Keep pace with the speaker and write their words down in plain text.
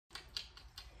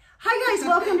Hi guys,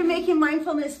 welcome to Making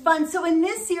Mindfulness Fun. So in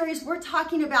this series, we're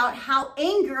talking about how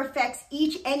anger affects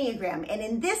each Enneagram. And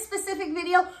in this specific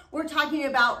video, we're talking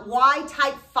about why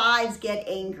type 5s get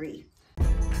angry.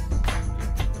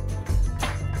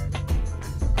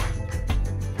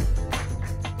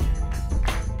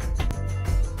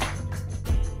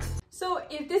 So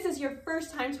if this is your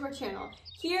first time to our channel,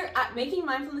 here at Making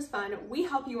Mindfulness Fun, we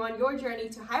help you on your journey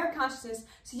to higher consciousness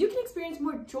so you can experience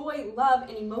more joy, love,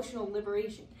 and emotional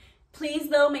liberation. Please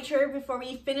though, make sure before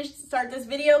we start this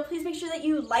video, please make sure that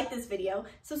you like this video,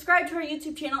 subscribe to our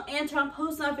YouTube channel, and turn on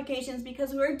post notifications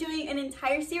because we're doing an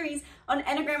entire series on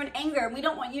Enneagram and anger, and we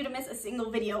don't want you to miss a single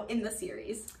video in the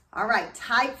series. All right,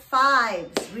 type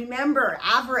 5s, remember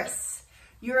avarice.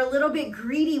 You're a little bit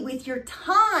greedy with your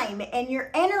time and your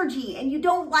energy, and you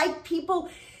don't like people,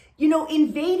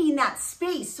 invading that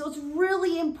space. So it's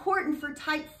really important for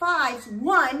type 5s,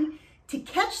 one, to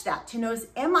catch that, to notice,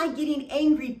 am I getting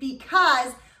angry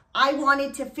because I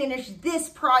wanted to finish this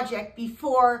project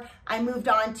before I moved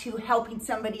on to helping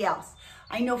somebody else?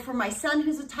 I know for my son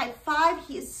who's a type 5,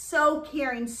 he is so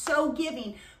caring, so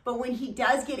giving, but when he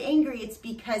does get angry, it's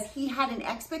because he had an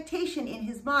expectation in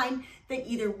his mind that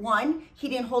either one, he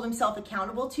didn't hold himself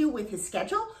accountable to with his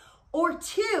schedule, or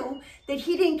two, that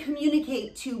he didn't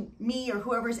communicate to me or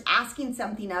whoever's asking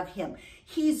something of him.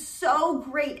 He's so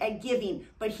great at giving,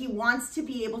 but he wants to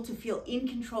be able to feel in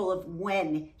control of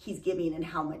when he's giving and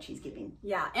how much he's giving.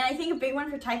 Yeah, and I think a big one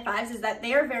for type 5s is that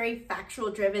they are very factual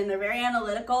driven, they're very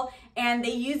analytical, and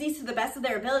they use these to the best of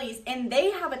their abilities, and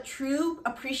they have a true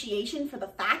appreciation for the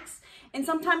facts. And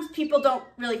sometimes people don't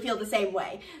really feel the same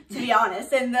way, to be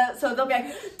honest. And so they'll be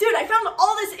like, dude, I found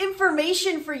all this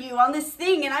information for you on this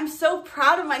thing, and I'm so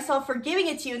proud of myself for giving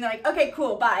it to you. And they're like, okay,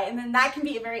 cool, bye. And then that can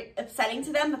be very upsetting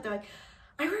to them, but they're like,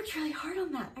 I worked really hard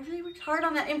on that. I really worked hard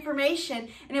on that information,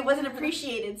 and it wasn't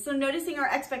appreciated. So noticing our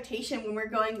expectation when we're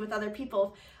going with other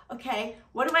people, okay,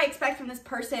 what do I expect from this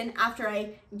person after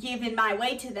I give in my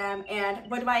way to them, and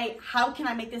how can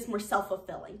I make this more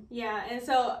self-fulfilling? Yeah, and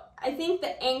so I think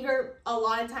the anger a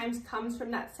lot of times comes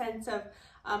from that sense of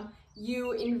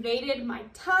you invaded my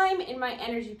time and my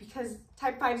energy, because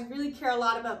type 5s really care a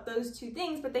lot about those two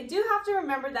things, but they do have to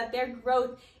remember that their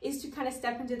growth is to kind of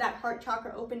step into that heart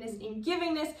chakra openness and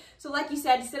givingness. So like you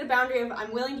said, set a boundary of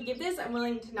I'm willing to give this, I'm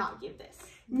willing to not give this.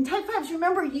 And type 5s,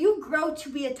 remember, you grow to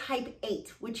be a type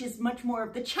 8, which is much more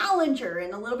of the challenger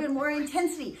and a little bit more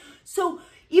intensity. So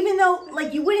even though,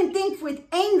 you wouldn't think with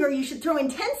anger you should throw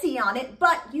intensity on it,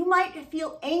 but you might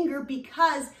feel anger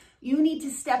because you need to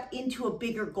step into a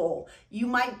bigger goal. You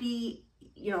might be,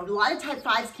 a lot of type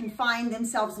 5s can find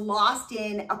themselves lost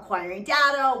in acquiring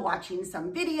data, watching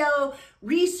some video,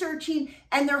 researching,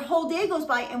 and their whole day goes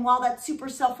by. And while that's super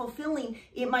self-fulfilling,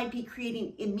 it might be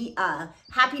creating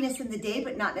happiness in the day,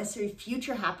 but not necessarily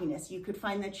future happiness. You could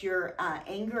find that your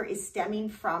anger is stemming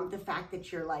from the fact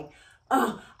that you're like,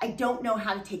 oh, I don't know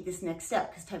how to take this next step.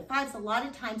 Because type 5s, a lot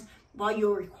of times, while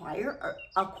you'll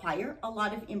acquire a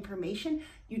lot of information,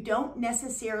 you don't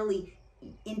necessarily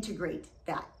integrate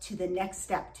that to the next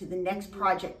step, to the next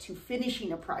project, to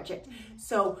finishing a project.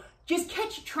 So just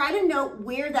try to note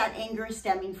where that anger is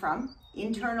stemming from,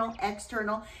 internal,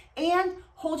 external, and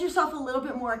hold yourself a little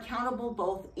bit more accountable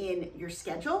both in your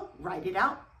schedule, write it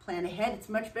out, plan ahead. It's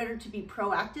much better to be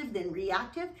proactive than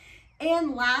reactive.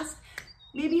 And last,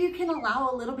 maybe you can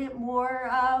allow a little bit more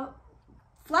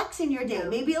flex in your day,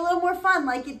 maybe a little more fun.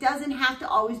 It doesn't have to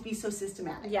always be so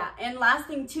systematic. Yeah, and last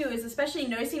thing too is especially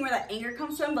noticing where that anger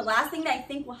comes from. The last thing that I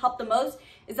think will help the most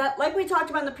is that, like we talked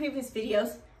about in the previous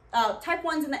videos, type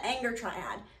 1's in the anger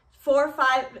triad.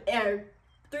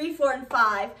 3, 4, and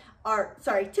 5 are,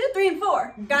 2, 3, and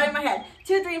 4, got it in my head.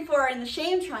 2, 3, and 4 are in the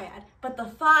shame triad, but the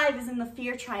 5 is in the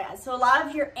fear triad. So a lot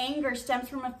of your anger stems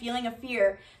from a feeling of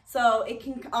fear. So it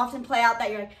can often play out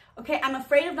that you're like, okay, I'm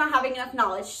afraid of not having enough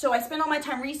knowledge. So I spend all my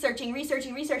time researching,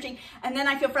 and then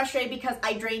I feel frustrated because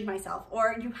I drained myself.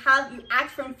 Or you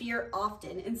act from fear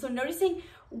often. And so noticing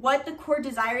what the core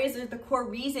desire is or the core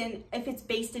reason, if it's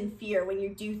based in fear when you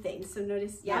do things. So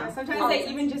notice, sometimes they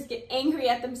even just get angry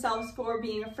at themselves for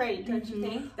being afraid, don't you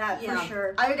think? That for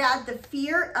sure. I would add the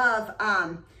fear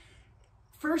of,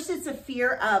 first it's a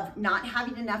fear of not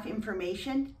having enough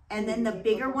information, and then the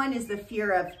bigger one is the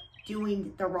fear of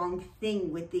doing the wrong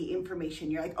thing with the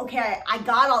information. You're like, okay, I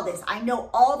got all this, I know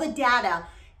all the data,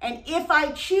 and if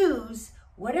I choose,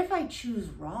 what if I choose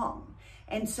wrong?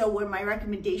 And so what my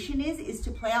recommendation is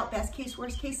to play out best case,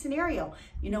 worst case scenario.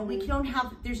 We don't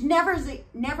have, there's never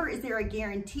is there a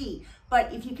guarantee,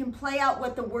 but if you can play out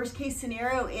what the worst case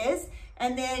scenario is,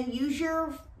 And then use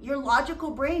your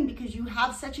logical brain, because you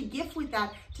have such a gift with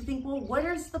that, to think, well, what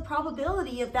is the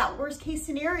probability of that worst case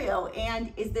scenario?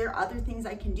 And is there other things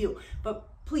I can do? But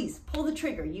please pull the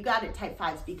trigger. You got it, type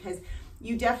 5s, because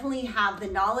you definitely have the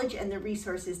knowledge and the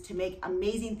resources to make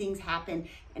amazing things happen.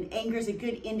 And anger is a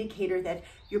good indicator that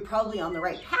you're probably on the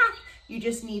right path. You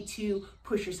just need to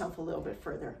push yourself a little bit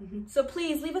further. So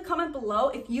please leave a comment below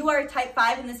if you are a type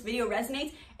 5 and this video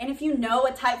resonates. And if you know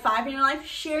a type 5 in your life,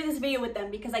 share this video with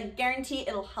them, because I guarantee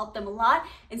it'll help them a lot.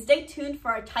 And stay tuned for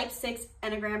our type 6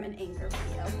 Enneagram and anger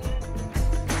video.